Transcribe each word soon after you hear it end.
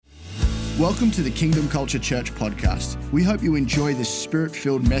Welcome to the Kingdom Culture Church podcast. We hope you enjoy this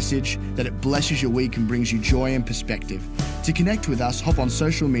spirit-filled message, that it blesses your week and brings you joy and perspective. To connect with us, hop on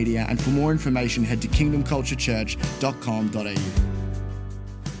social media, and for more information, head to kingdomculturechurch.com.au.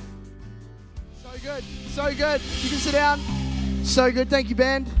 So good. You can sit down. So good. Thank you,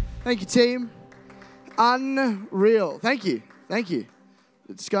 band. Thank you, team. Unreal. Thank you.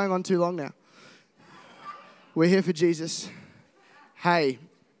 It's going on too long now. We're here for Jesus. Hey,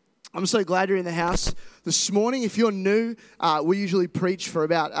 I'm so glad you're in the house this morning. If you're new, we usually preach for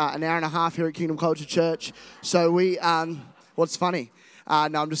about an hour and a half here at Kingdom Culture Church. So what's funny?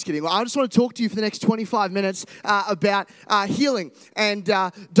 No, I'm just kidding. I just want to talk to you for the next 25 minutes about healing. And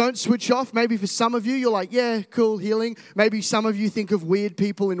don't switch off. Maybe for some of you, you're like, yeah, cool, healing. Maybe some of you think of weird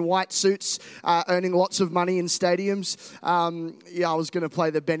people in white suits earning lots of money in stadiums. I was going to play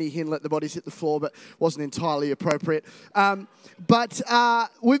the Benny Hinn, Let the Bodies Hit the Floor, but wasn't entirely appropriate. But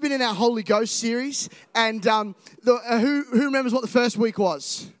we've been in our Holy Ghost series. And who remembers what the first week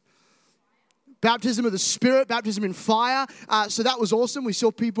was? Baptism of the Spirit, baptism in fire. So that was awesome. We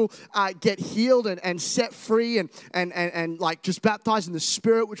saw people get healed and set free and like just baptized in the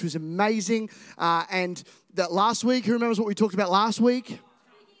Spirit, which was amazing. And that last week, who remembers what we talked about last week?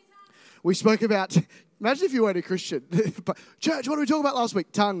 We spoke about, imagine if you weren't a Christian. Church, what did we talk about last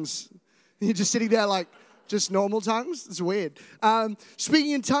week? Tongues. You're just sitting there like, just normal tongues? It's weird.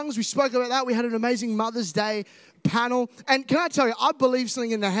 Speaking in tongues, we spoke about that. We had an amazing Mother's Day panel. And can I tell you, I believe something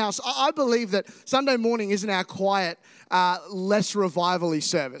in the house. I believe that Sunday morning isn't our quiet, less revival-y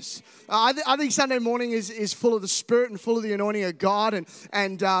service. I think Sunday morning is full of the Spirit and full of the anointing of God.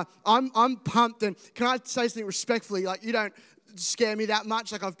 And I'm pumped. And can I say something respectfully? Like, you don't scare me that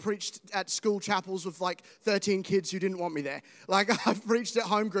much. Like, I've preached at school chapels with like 13 kids who didn't want me there. Like, I've preached at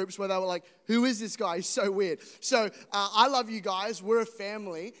home groups where they were like, who is this guy? He's so weird. So I love you guys. We're a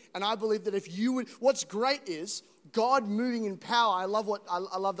family. And I believe that if you would, what's great is God moving in power. I love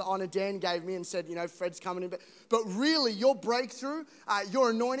the honor Dan gave me and said, Fred's coming in. But really, your breakthrough,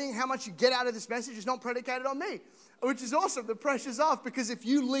 your anointing, how much you get out of this message is not predicated on me, which is awesome. The pressure's off, because if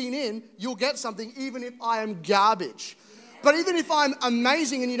you lean in, you'll get something, even if I am garbage. But even if I'm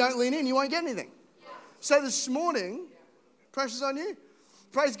amazing and you don't lean in, you won't get anything. So this morning, pressure's on you.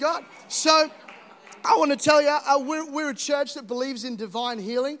 Praise God. So I want to tell you, we're a church that believes in divine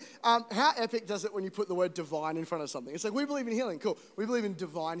healing. How epic does it when you put the word divine in front of something? It's like, we believe in healing. Cool. We believe in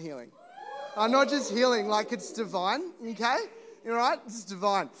divine healing. Not just healing like it's divine, okay? You're right? It's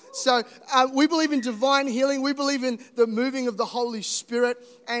divine. So we believe in divine healing. We believe in the moving of the Holy Spirit.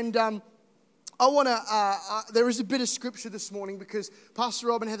 And I want to, there is a bit of scripture this morning, because Pastor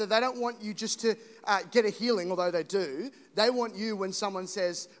Rob and Heather, they don't want you just to get a healing, although they do. They want you, when someone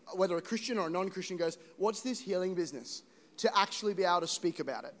says, whether a Christian or a non-Christian goes, what's this healing business? To actually be able to speak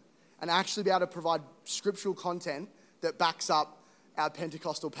about it and actually be able to provide scriptural content that backs up our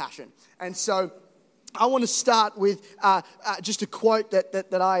Pentecostal passion. And so I want to start with just a quote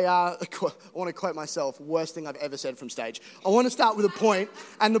that I want to quote myself. Worst thing I've ever said from stage. I want to start with a point,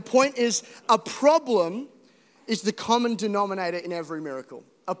 and the point is, a problem is the common denominator in every miracle.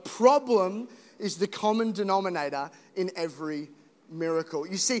 A problem is the common denominator in every miracle.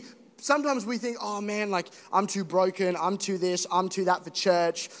 You see, sometimes we think, oh man, like, I'm too broken, I'm too this, I'm too that for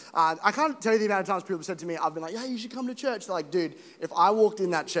church. I can't tell you the amount of times people have said to me, I've been like, yeah, you should come to church. They're like, dude, if I walked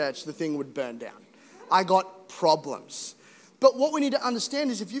in that church, the thing would burn down. I got problems. But what we need to understand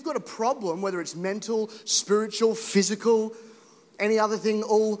is, if you've got a problem, whether it's mental, spiritual, physical, any other thing,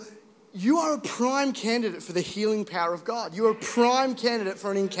 you are a prime candidate for the healing power of God. You are a prime candidate for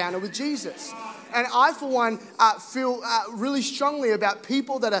an encounter with Jesus. And I, for one, feel really strongly about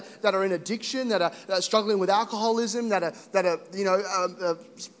people that are in addiction, that are struggling with alcoholism, that are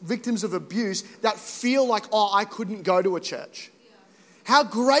victims of abuse, that feel like, I couldn't go to a church. How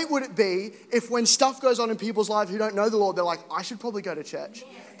great would it be if, when stuff goes on in people's lives who don't know the Lord, they're like, I should probably go to church,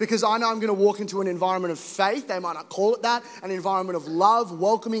 because I know I'm going to walk into an environment of faith. They might not call it that. An environment of love,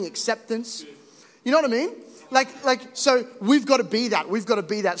 welcoming, acceptance. You know what I mean? So we've got to be that. We've got to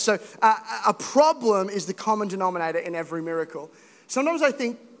be that. So a problem is the common denominator in every miracle. Sometimes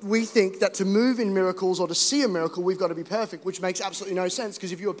we think that to move in miracles or to see a miracle, we've got to be perfect, which makes absolutely no sense,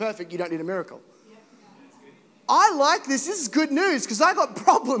 because if you were perfect, you don't need a miracle. I like this. This is good news, because I got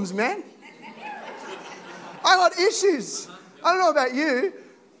problems, man. I got issues. I don't know about you.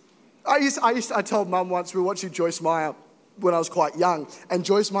 I told Mum once, we were watching Joyce Meyer when I was quite young, and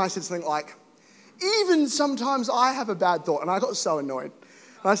Joyce Meyer said something like, even sometimes I have a bad thought, and I got so annoyed.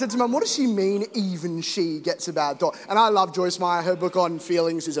 And I said to Mum, what does she mean, even she gets a bad thought? And I love Joyce Meyer. Her book on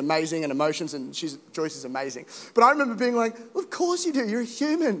feelings is amazing, and emotions, and Joyce is amazing. But I remember being like, of course you do. You're a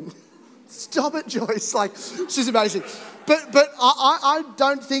human. Stop it, Joyce. Like, she's amazing. But I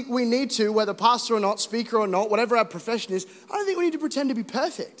don't think we need to, whether pastor or not, speaker or not, whatever our profession is, I don't think we need to pretend to be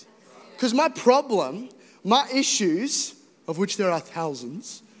perfect. Because my problem, my issues, of which there are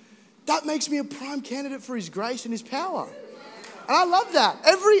thousands, that makes me a prime candidate for his grace and his power. And I love that.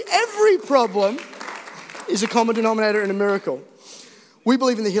 Every problem is a common denominator and a miracle. We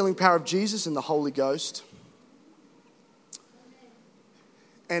believe in the healing power of Jesus and the Holy Ghost.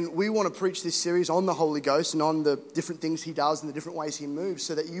 And we want to preach this series on the Holy Ghost and on the different things he does and the different ways he moves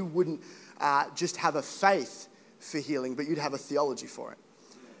so that you wouldn't just have a faith for healing, but you'd have a theology for it.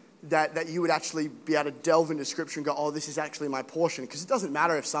 That you would actually be able to delve into Scripture and go, oh, this is actually my portion. Because it doesn't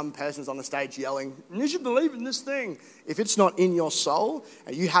matter if some person's on the stage yelling, you should believe in this thing. If it's not in your soul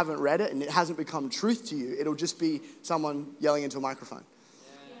and you haven't read it and it hasn't become truth to you, it'll just be someone yelling into a microphone.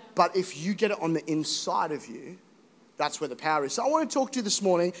 Yeah. But if you get it on the inside of you, that's where the power is. So I want to talk to you this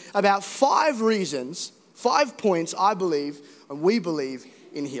morning about 5 reasons, 5 points I believe and we believe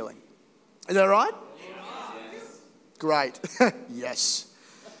in healing. Is that right? Yes. Great. Yes.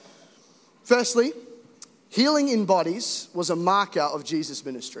 Firstly, healing in bodies was a marker of Jesus'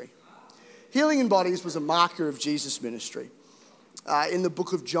 ministry. Healing in bodies was a marker of Jesus' ministry. In the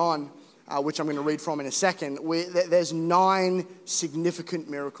book of John, which I'm going to read from in a second, there's 9 significant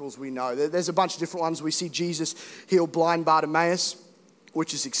miracles we know. There's a bunch of different ones. We see Jesus heal blind Bartimaeus,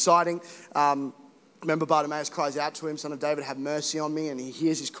 which is exciting. Remember, Bartimaeus cries out to him, Son of David, have mercy on me. And he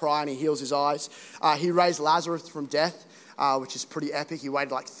hears his cry and he heals his eyes. He raised Lazarus from death, which is pretty epic. He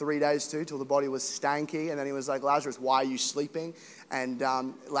waited like 3 days till the body was stanky. And then he was like, Lazarus, why are you sleeping? And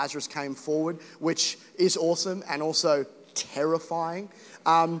Lazarus came forward, which is awesome and also terrifying.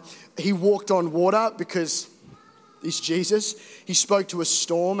 He walked on water because he's Jesus. He spoke to a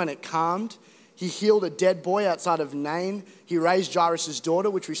storm and it calmed. He healed a dead boy outside of Nain. He raised Jairus'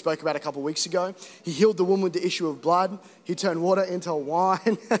 daughter, which we spoke about a couple of weeks ago. He healed the woman with the issue of blood. He turned water into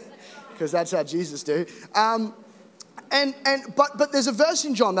wine because that's how Jesus do. But there's a verse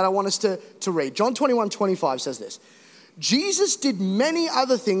in John that I want us to read. John 21:25 says this. Jesus did many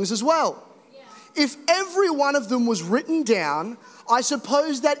other things as well. If every one of them was written down, I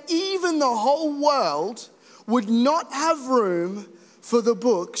suppose that even the whole world would not have room for the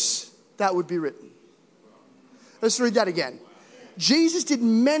books that would be written. Let's read that again. Jesus did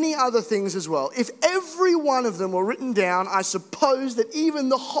many other things as well. If every one of them were written down, I suppose that even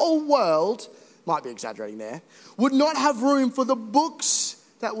the whole world, might be exaggerating there, would not have room for the books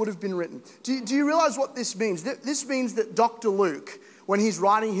that would have been written. Do you realize what this means? This means that Dr. Luke, when he's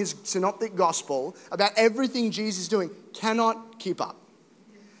writing his synoptic gospel about everything Jesus is doing, cannot keep up.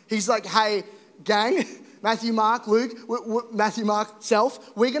 He's like, hey, gang, Matthew, Mark, Luke, Matthew, Mark,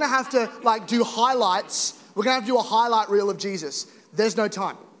 self, we're going to have to do highlights. We're going to have to do a highlight reel of Jesus. There's no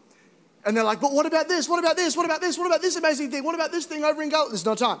time. And they're like, but what about this? What about this? What about this? What about this amazing thing? What about this thing over in Galilee? There's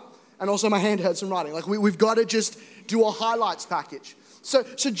no time. And also my hand hurts from writing. We've got to just do a highlights package. So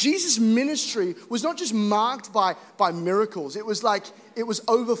Jesus' ministry was not just marked by miracles. It was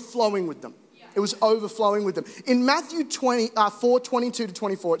overflowing with them. It was overflowing with them. In Matthew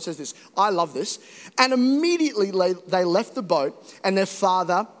 4:22-24, it says this. I love this. And immediately they left the boat and their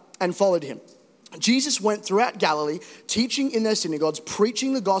father and followed him. Jesus went throughout Galilee, teaching in their synagogues,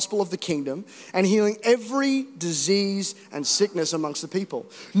 preaching the gospel of the kingdom, and healing every disease and sickness amongst the people.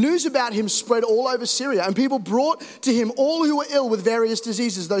 News about him spread all over Syria, and people brought to him all who were ill with various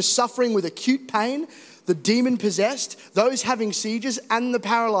diseases, those suffering with acute pain, the demon-possessed, those having seizures, and the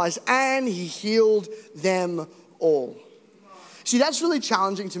paralyzed, and he healed them all. See, that's really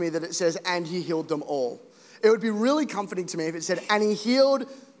challenging to me that it says, and he healed them all. It would be really comforting to me if it said, and he healed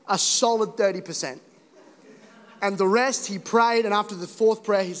a solid 30%. And the rest, he prayed, and after the 4th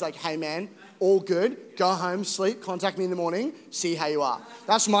prayer, he's like, hey man, all good, go home, sleep, contact me in the morning, see how you are.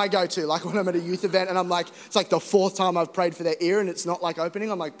 That's my go-to, like when I'm at a youth event and I'm like, it's like the 4th time I've prayed for their ear and it's not like opening,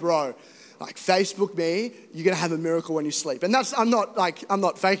 I'm like, bro, Facebook me, you're going to have a miracle when you sleep. And I'm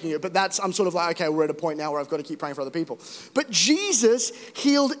not faking it, but I'm sort of like, okay, we're at a point now where I've got to keep praying for other people. But Jesus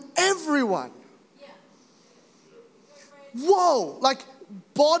healed everyone. Whoa,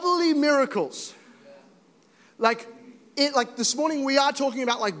 bodily miracles. This morning we are talking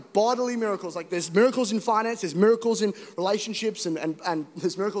about bodily miracles. There's miracles in finance, there's miracles in relationships, and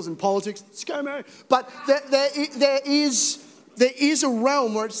there's miracles in politics. Let's go, Mary. But there is a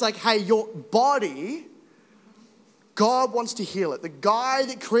realm where it's like, hey, your body, God wants to heal it. The guy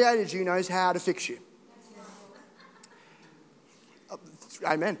that created you knows how to fix you.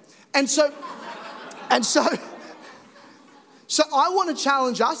 Amen. And so I want to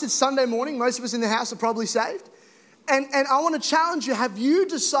challenge us. It's Sunday morning. Most of us in the house are probably saved. And I want to challenge you, have you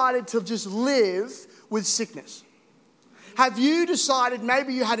decided to just live with sickness? Have you decided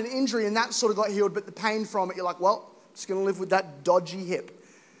maybe you had an injury and that sort of got healed, but the pain from it, you're like, well, I'm just going to live with that dodgy hip.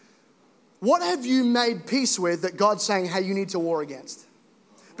 What have you made peace with that God's saying, hey, you need to war against?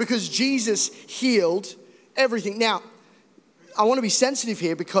 Because Jesus healed everything. Now, I want to be sensitive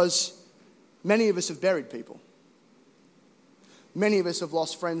here because many of us have buried people. Many of us have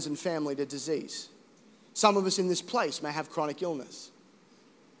lost friends and family to disease. Some of us in this place may have chronic illness.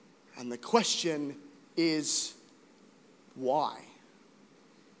 And the question is, why?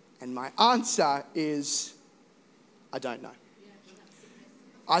 And my answer is, I don't know.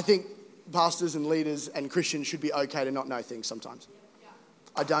 I think pastors and leaders and Christians should be okay to not know things sometimes.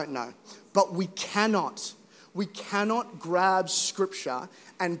 I don't know. But we cannot grab scripture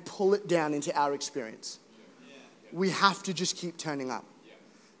and pull it down into our experience. We have to just keep turning up.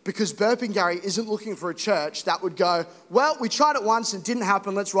 Because Burping Gary isn't looking for a church that would go, well, we tried it once and it didn't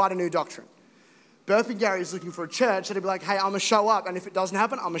happen, let's write a new doctrine. Burping Gary is looking for a church that'd be like, hey, I'm going to show up. And if it doesn't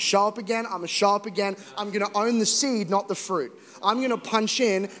happen, I'm going to show up again. I'm going to show up again. I'm going to own the seed, not the fruit. I'm going to punch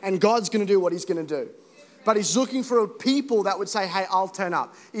in and God's going to do what he's going to do. But he's looking for people that would say, hey, I'll turn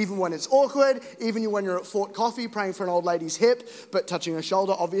up. Even when it's awkward, even when you're at Fort Coffee praying for an old lady's hip, but touching her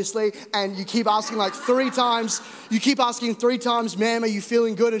shoulder, obviously. And you keep asking like 3 times. You keep asking 3 times, ma'am, are you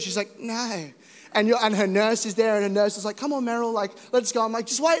feeling good? And she's like, no. And her nurse is there, and her nurse is like, come on, Meryl, like, let's go. I'm like,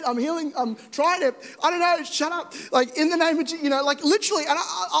 just wait, I'm healing, I'm trying it. I don't know, shut up. Like, in the name of, like, literally. And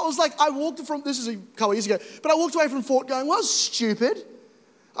I was like, I walked from, this is a couple of years ago, but I walked away from Fort going, well, stupid.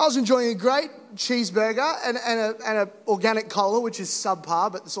 I was enjoying a great cheeseburger and a organic cola, which is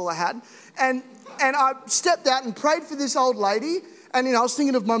subpar, but that's all I had. And I stepped out and prayed for this old lady. And, I was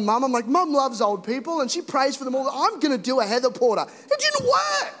thinking of my mum. I'm like, Mum loves old people, and she prays for them all. I'm going to do a Heather Porter. It didn't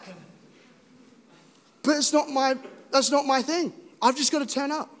work. But that's not my thing. I've just got to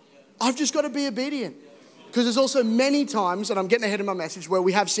turn up. I've just got to be obedient. Because there's also many times, and I'm getting ahead of my message, where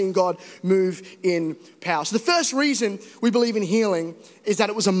we have seen God move in power. So the first reason we believe in healing is that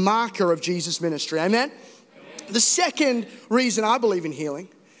it was a marker of Jesus' ministry. Amen? The second reason I believe in healing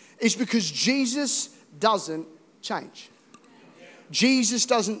is because Jesus doesn't change. Jesus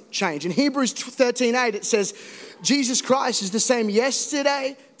doesn't change. In Hebrews 13:8, it says, Jesus Christ is the same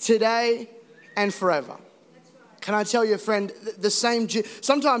yesterday, today, and forever. Can I tell you, friend, the same,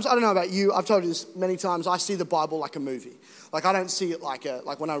 sometimes, I don't know about you, I've told you this many times, I see the Bible like a movie. Like, I don't see it like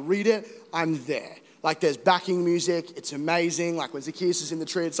when I read it, I'm there. Like, there's backing music, it's amazing. Like, when Zacchaeus is in the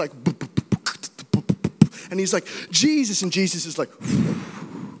tree, it's like, and he's like, Jesus, and Jesus is like,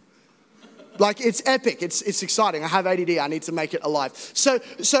 like, it's epic. It's exciting. I have ADD. I need to make it alive. So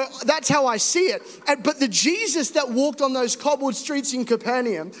that's how I see it. But the Jesus that walked on those cobbled streets in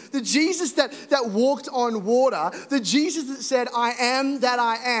Capernaum, the Jesus that walked on water, the Jesus that said, I am that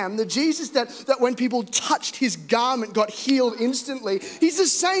I am, the Jesus that when people touched his garment got healed instantly, he's the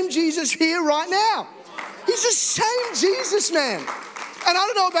same Jesus here right now. He's the same Jesus, man. And I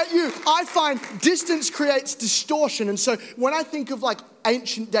don't know about you, I find distance creates distortion. And so when I think of like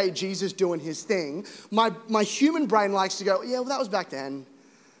ancient day Jesus doing his thing, my human brain likes to go, yeah, well, that was back then.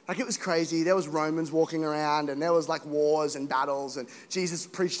 Like, it was crazy. There was Romans walking around and there was like wars and battles and Jesus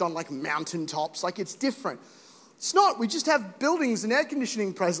preached on like mountaintops. Like, it's different. It's not. We just have buildings and air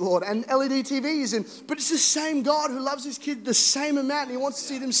conditioning, praise the Lord, and LED TVs. But it's the same God who loves his kid the same amount, and he wants to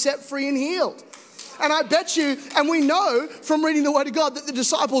see them set free and healed. And I bet you, and we know from reading the Word of God, that the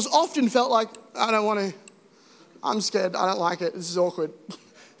disciples often felt like, I don't want to, I'm scared, I don't like it, this is awkward.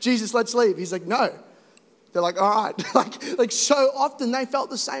 Jesus, let's leave. He's like, no. They're like, all right. like so often they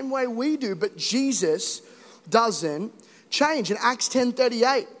felt the same way we do, but Jesus doesn't change. In Acts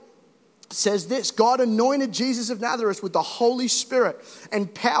 10:38, says this, God anointed Jesus of Nazareth with the Holy Spirit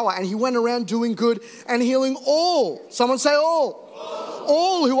and power, and he went around doing good and healing all. Someone say all.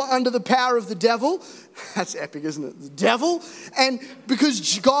 All who are under the power of the devil. That's epic, isn't it? The devil. And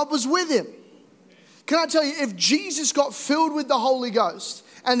because God was with him. Can I tell you, if Jesus got filled with the Holy Ghost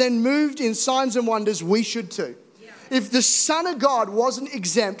and then moved in signs and wonders, we should too. If the Son of God wasn't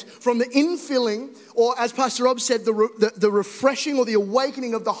exempt from the infilling, or as Pastor Rob said, the refreshing or the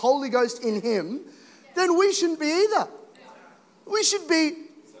awakening of the Holy Ghost in him, then we shouldn't be either. We should be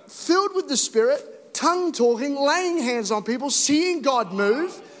filled with the Spirit, tongue talking, laying hands on people, seeing God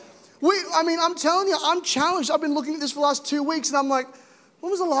move. I'm telling you, I'm challenged. I've been looking at this for the last 2 weeks and I'm like, when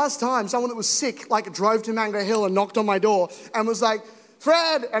was the last time someone that was sick like drove to Mango Hill and knocked on my door and was like,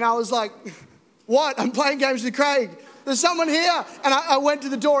 Fred, and I was like, what? I'm playing games with Craig. There's someone here. And I went to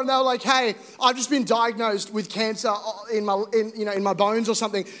the door and they were like, hey, I've just been diagnosed with cancer in my bones or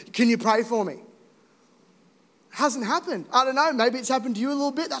something. Can you pray for me? Hasn't happened. I don't know, maybe it's happened to you a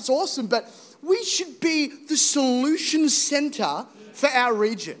little bit. That's awesome. But we should be the solution center for our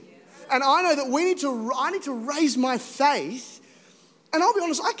region. And I know that I need to raise my faith. And I'll be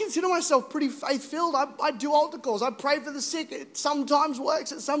honest, I consider myself pretty faith-filled. I do altar calls. I pray for the sick. It sometimes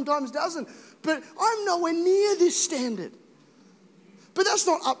works, it sometimes doesn't. But I'm nowhere near this standard. But that's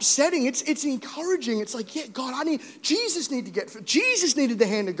not upsetting. It's encouraging. It's like, yeah, God, Jesus needed the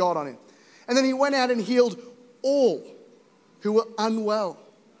hand of God on him. And then he went out and healed all who were unwell.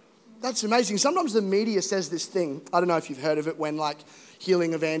 That's amazing. Sometimes the media says this thing. I don't know if you've heard of it when like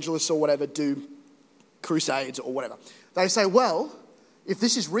healing evangelists or whatever do crusades or whatever. They say, well, if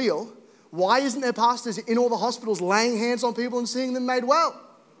this is real, why isn't there pastors in all the hospitals laying hands on people and seeing them made well?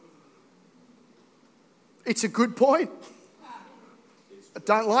 It's a good point. I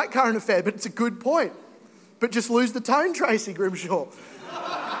don't like current affairs, but it's a good point. But just lose the tone, Tracy Grimshaw.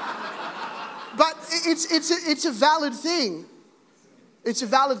 But it's a valid thing. It's a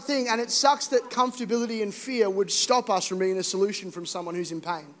valid thing, and it sucks that comfortability and fear would stop us from being a solution from someone who's in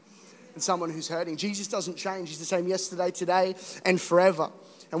pain and someone who's hurting. Jesus doesn't change. He's the same yesterday, today, and forever.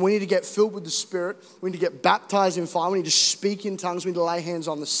 And we need to get filled with the Spirit. We need to get baptized in fire. We need to speak in tongues. We need to lay hands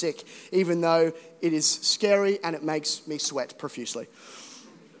on the sick, even though it is scary and it makes me sweat profusely.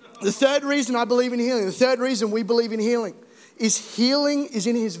 The third reason I believe in healing, the third reason we believe in healing is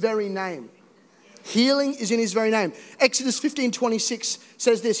in his very name. Healing is in his very name. Exodus 15:26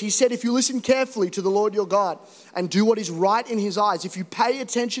 says this. He said, if you listen carefully to the Lord your God and do what is right in his eyes, if you pay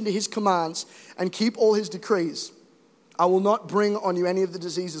attention to his commands and keep all his decrees, I will not bring on you any of the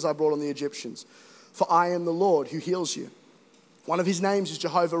diseases I brought on the Egyptians, for I am the Lord who heals you. One of his names is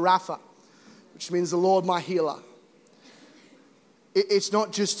Jehovah Rapha, which means the Lord my healer. It's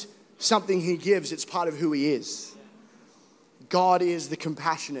not just something he gives, it's part of who he is. God is the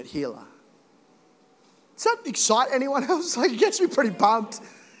compassionate healer. Does that excite anyone else? Like, it gets me pretty pumped.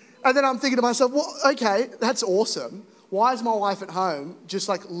 And then I'm thinking to myself, well, okay, that's awesome. Why is my wife at home just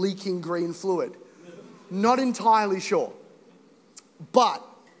like leaking green fluid? Not entirely sure. But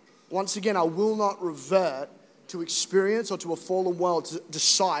once again, I will not revert to experience or to a fallen world to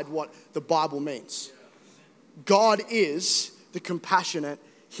decide what the Bible means. God is the compassionate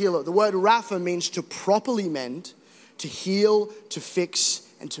healer. The word Rapha means to properly mend, to heal, to fix,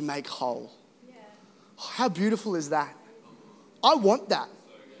 and to make whole. How beautiful is that? I want that.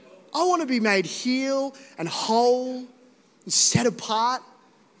 I want to be made heal and whole and set apart.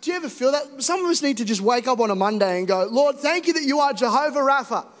 Do you ever feel that? Some of us need to just wake up on a Monday and go, Lord, thank you that you are Jehovah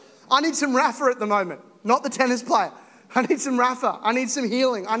Rapha. I need some Rapha at the moment, not the tennis player. I need some Rapha. I need some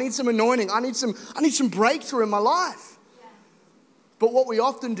healing. I need some anointing. I need some breakthrough in my life. But what we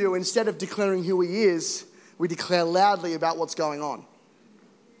often do, instead of declaring who he is, we declare loudly about what's going on.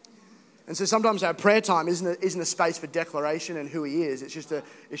 And so sometimes our prayer time isn't a space for declaration and who he is. It's just a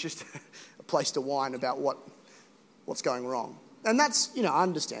place to whine about what's going wrong. And that's, I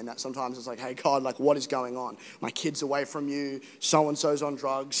understand that sometimes. It's like, hey, God, like, what is going on? My kid's away from you. So-and-so's on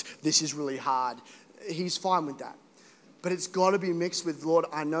drugs. This is really hard. He's fine with that. But it's got to be mixed with, Lord,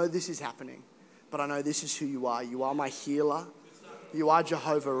 I know this is happening, but I know this is who you are. You are my healer. You are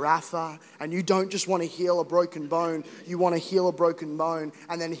Jehovah Rapha, and you don't just want to heal a broken bone. You want to heal a broken bone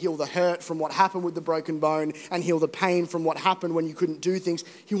and then heal the hurt from what happened with the broken bone and heal the pain from what happened when you couldn't do things.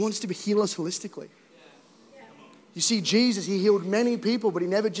 He wants to heal us holistically. You see, Jesus, he healed many people, but he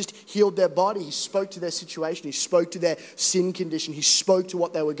never just healed their body. He spoke to their situation. He spoke to their sin condition. He spoke to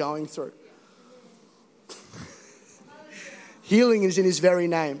what they were going through. Healing is in his very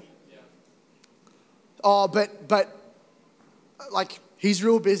name. Oh, but like, he's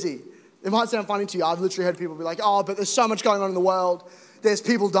real busy. It might sound funny to you. I've literally heard people be like, oh, but there's so much going on in the world. There's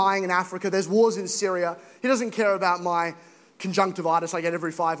people dying in Africa. There's wars in Syria. He doesn't care about my conjunctivitis I get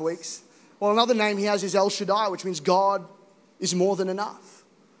every 5 weeks. Well, another name he has is El Shaddai, which means God is more than enough.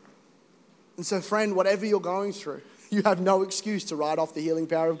 And so, friend, whatever you're going through, you have no excuse to write off the healing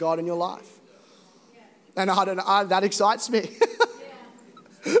power of God in your life. And that excites me.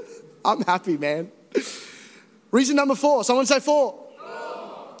 I'm happy, man. Reason number 4. Someone say 4.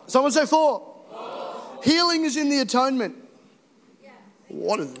 Someone say 4. Healing is in the atonement.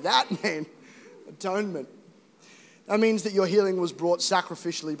 What does that mean? Atonement. That means that your healing was brought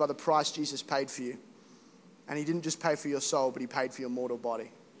sacrificially by the price Jesus paid for you. And he didn't just pay for your soul, but he paid for your mortal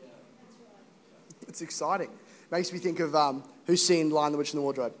body. It's exciting. Makes me think of who's seen Lion, the Witch, and the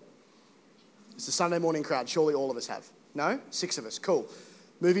Wardrobe? It's a Sunday morning crowd. Surely all of us have. No? 6 of us. Cool.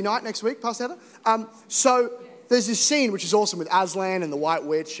 Movie night next week, Pastor Heather? So there's this scene which is awesome with Aslan and the White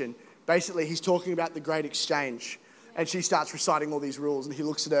Witch, and basically he's talking about the great exchange. And she starts reciting all these rules, and he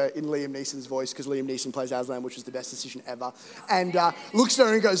looks at her in Liam Neeson's voice, because Liam Neeson plays Aslan, which was the best decision ever, and looks at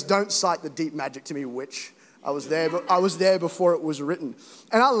her and goes, "Don't cite the deep magic to me, witch. I was there before it was written."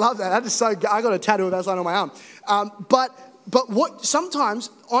 And I love that. That is so good. I got a tattoo of Aslan on my arm. But what sometimes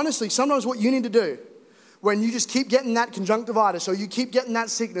what you need to do when you just keep getting that conjunctivitis, or you keep getting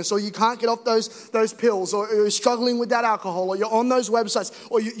that sickness, or you can't get off those pills, or you're struggling with that alcohol, or you're on those websites,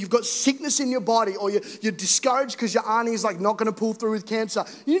 or you've got sickness in your body, or you're discouraged because your auntie is like not going to pull through with cancer.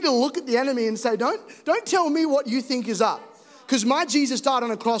 You need to look at the enemy and say, don't tell me what you think is up. Because my Jesus died on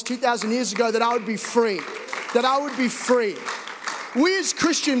a cross 2,000 years ago that I would be free. That I would be free. We as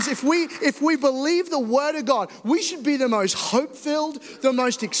Christians, if we believe the word of God, we should be the most hope-filled, the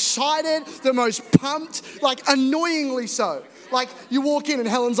most excited, the most pumped, like annoyingly so. Like you walk in and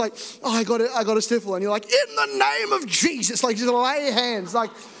Helen's like, "Oh, I got a sniffle," and you're like, "In the name of Jesus," like just lay hands. Like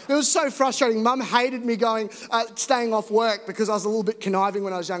it was so frustrating. Mum hated me staying off work because I was a little bit conniving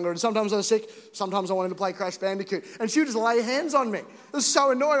when I was younger, and sometimes I was sick, sometimes I wanted to play Crash Bandicoot, and she would just lay hands on me. It was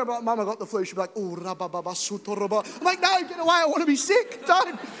so annoying. I'm like, "Mum, I got the flu." She'd be like, "Oh, rabababa sutoraba." I'm like, "No, get away! I want to be sick.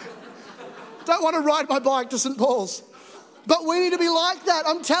 Don't want to ride my bike to St. Paul's." But we need to be like that.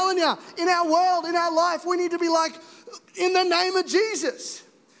 I'm telling you, in our world, in our life, we need to be like, in the name of Jesus.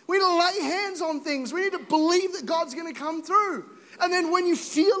 We need to lay hands on things. We need to believe that God's going to come through. And then when you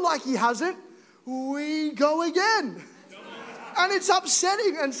feel like he hasn't, we go again. And it's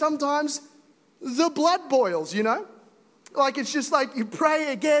upsetting. And sometimes the blood boils, you know? Like it's just like you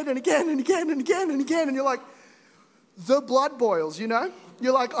pray again and again and again and again and again. And you're like, the blood boils, you know?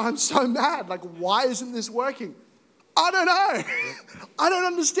 You're like, "I'm so mad. Like, why isn't this working?" I don't know. I don't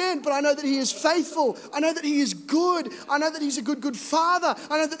understand, but I know that he is faithful. I know that he is good. I know that he's a good father.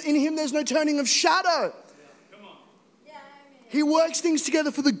 I know that in him there's no turning of shadow. He works things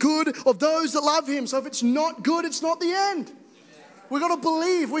together for the good of those that love him. So if it's not good, it's not the end. We've got to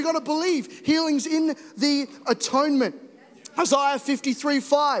believe. We've got to believe. Healing's in the atonement. Isaiah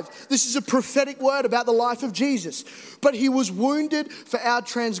 53:5. This is a prophetic word about the life of Jesus. "But he was wounded for our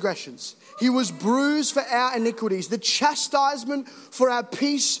transgressions. He was bruised for our iniquities. The chastisement for our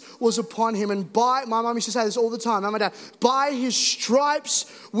peace was upon him. And my mum used to say this all the time, Mum and Dad, by his stripes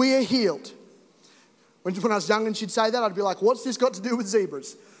we are healed." When I was young and she'd say that, I'd be like, "What's this got to do with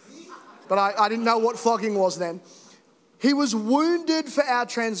zebras?" But I didn't know what flogging was then. He was wounded for our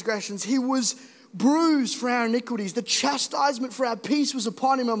transgressions. He was bruised for our iniquities. The chastisement for our peace was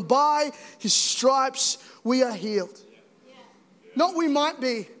upon him. And by his stripes we are healed. Not we might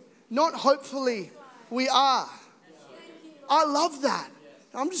be. Not hopefully, we are. I love that.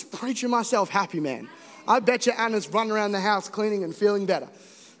 I'm just preaching myself happy, man. I bet you Anna's running around the house cleaning and feeling better.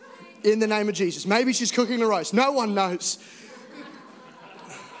 In the name of Jesus. Maybe she's cooking a roast. No one knows.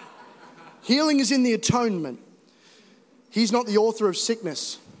 Healing is in the atonement. He's not the author of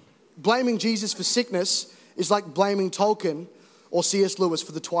sickness. Blaming Jesus for sickness is like blaming Tolkien or C.S. Lewis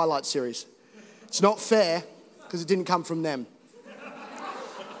for the Twilight series. It's not fair because it didn't come from them.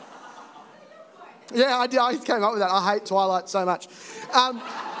 Yeah, I did. I came up with that. I hate Twilight so much.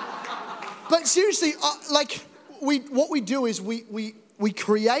 But seriously, what we do is we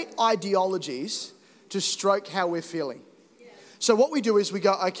create ideologies to stroke how we're feeling. So what we do is we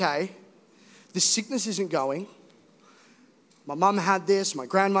go, okay, the sickness isn't going. My mum had this, my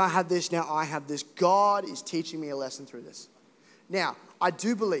grandma had this, now I have this. God is teaching me a lesson through this. Now, I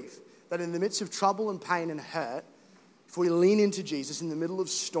do believe that in the midst of trouble and pain and hurt, if we lean into Jesus in the middle of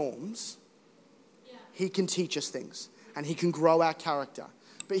storms, he can teach us things and he can grow our character.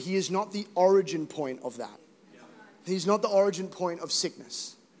 But he is not the origin point of that. He's not the origin point of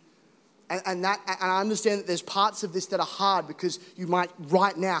sickness. And I understand that there's parts of this that are hard because you might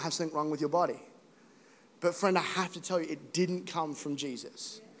right now have something wrong with your body. But friend, I have to tell you, it didn't come from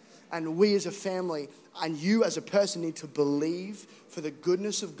Jesus. And we as a family and you as a person need to believe for the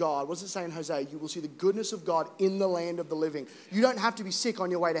goodness of God. What does it say in Hosea? You will see the goodness of God in the land of the living. You don't have to be sick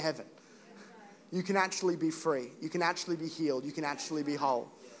on your way to heaven. You can actually be free. You can actually be healed. You can actually be whole.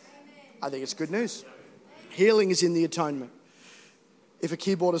 I think it's good news. Healing is in the atonement. If a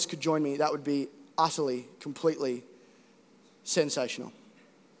keyboardist could join me, that would be utterly, completely sensational.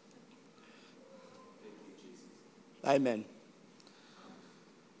 Amen.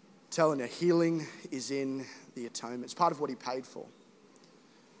 Telling you, healing is in the atonement. It's part of what he paid for.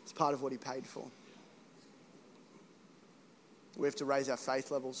 It's part of what he paid for. We have to raise our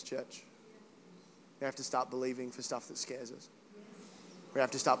faith levels, church. We have to start believing for stuff that scares us. We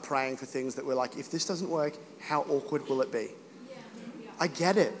have to start praying for things that we're like, if this doesn't work, how awkward will it be? I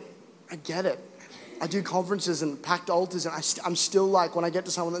get it. I do conferences and packed altars, and I'm still like, when I get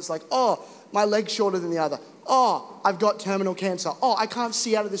to someone that's like, oh, my leg's shorter than the other. Oh, I've got terminal cancer. Oh, I can't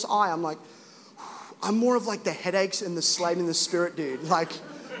see out of this eye. I'm like, I'm more of like the headaches and the slain in the spirit dude. Like,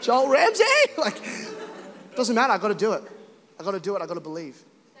 Joel Ramsey? Like, doesn't matter. I got to do it. I got to believe.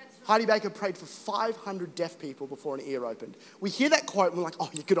 Heidi Baker prayed for 500 deaf people before an ear opened. We hear that quote and we're like, oh,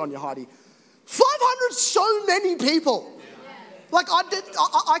 you're good on you, Heidi. 500, so many people. Like,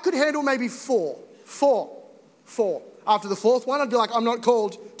 I could handle maybe four. After the fourth one, I'd be like, I'm not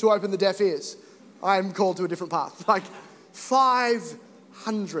called to open the deaf ears. I'm called to a different path. Like,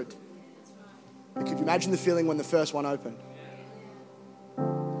 500. But could you imagine the feeling when the first one opened?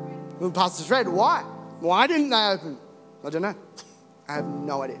 Well, Pastor Fred, why? Why didn't they open? I don't know. I have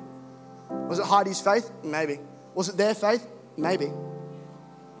no idea. Was it Heidi's faith? Maybe. Was it their faith? Maybe.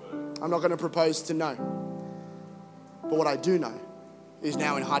 I'm not going to propose to know. But what I do know is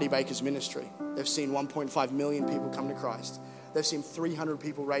now in Heidi Baker's ministry, they've seen 1.5 million people come to Christ. They've seen 300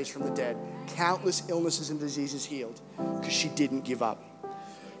 people raised from the dead, countless illnesses and diseases healed, because she didn't give up.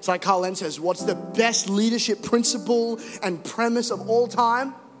 It's like Carl Lenz says, what's the best leadership principle and premise of all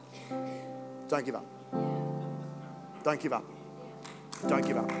time? Don't give up. Don't give up. Don't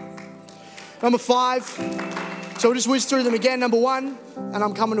give up. Number 5. So we'll just whiz through them again. Number 1, and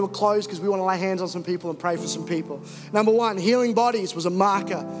I'm coming to a close because we want to lay hands on some people and pray for some people. Number 1, healing bodies was a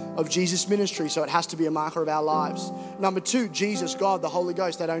marker of Jesus' ministry, so it has to be a marker of our lives. Number 2, Jesus, God, the Holy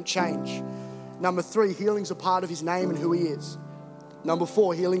Ghost, they don't change. Number 3, healing's a part of his name and who he is. Number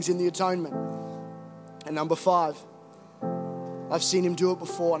 4, healing's in the atonement. And number 5, I've seen him do it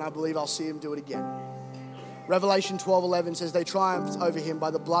before and I believe I'll see him do it again. Revelation 12:11 says they triumphed over him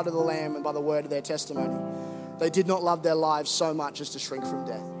by the blood of the Lamb and by the word of their testimony. They did not love their lives so much as to shrink from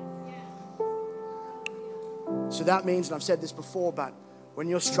death. So that means, and I've said this before, but when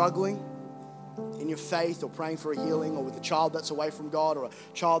you're struggling in your faith or praying for a healing or with a child that's away from God or a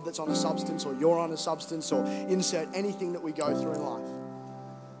child that's on a substance or you're on a substance or insert anything that we go through in life,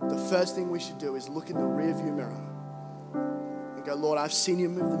 the first thing we should do is look in the rearview mirror and go, Lord, I've seen you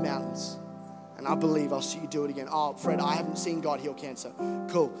move the mountains. And I believe I'll see you do it again. Oh, Fred, I haven't seen God heal cancer.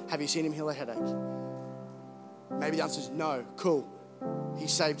 Cool. Have you seen him heal a headache? Maybe the answer is no. Cool. He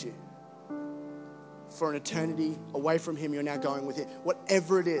saved you. For an eternity away from him, you're now going with him.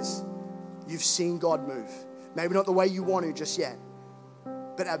 Whatever it is, you've seen God move. Maybe not the way you want to just yet.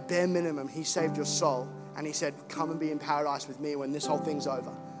 But at bare minimum, he saved your soul. And he said, come and be in paradise with me when this whole thing's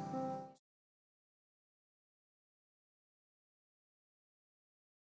over.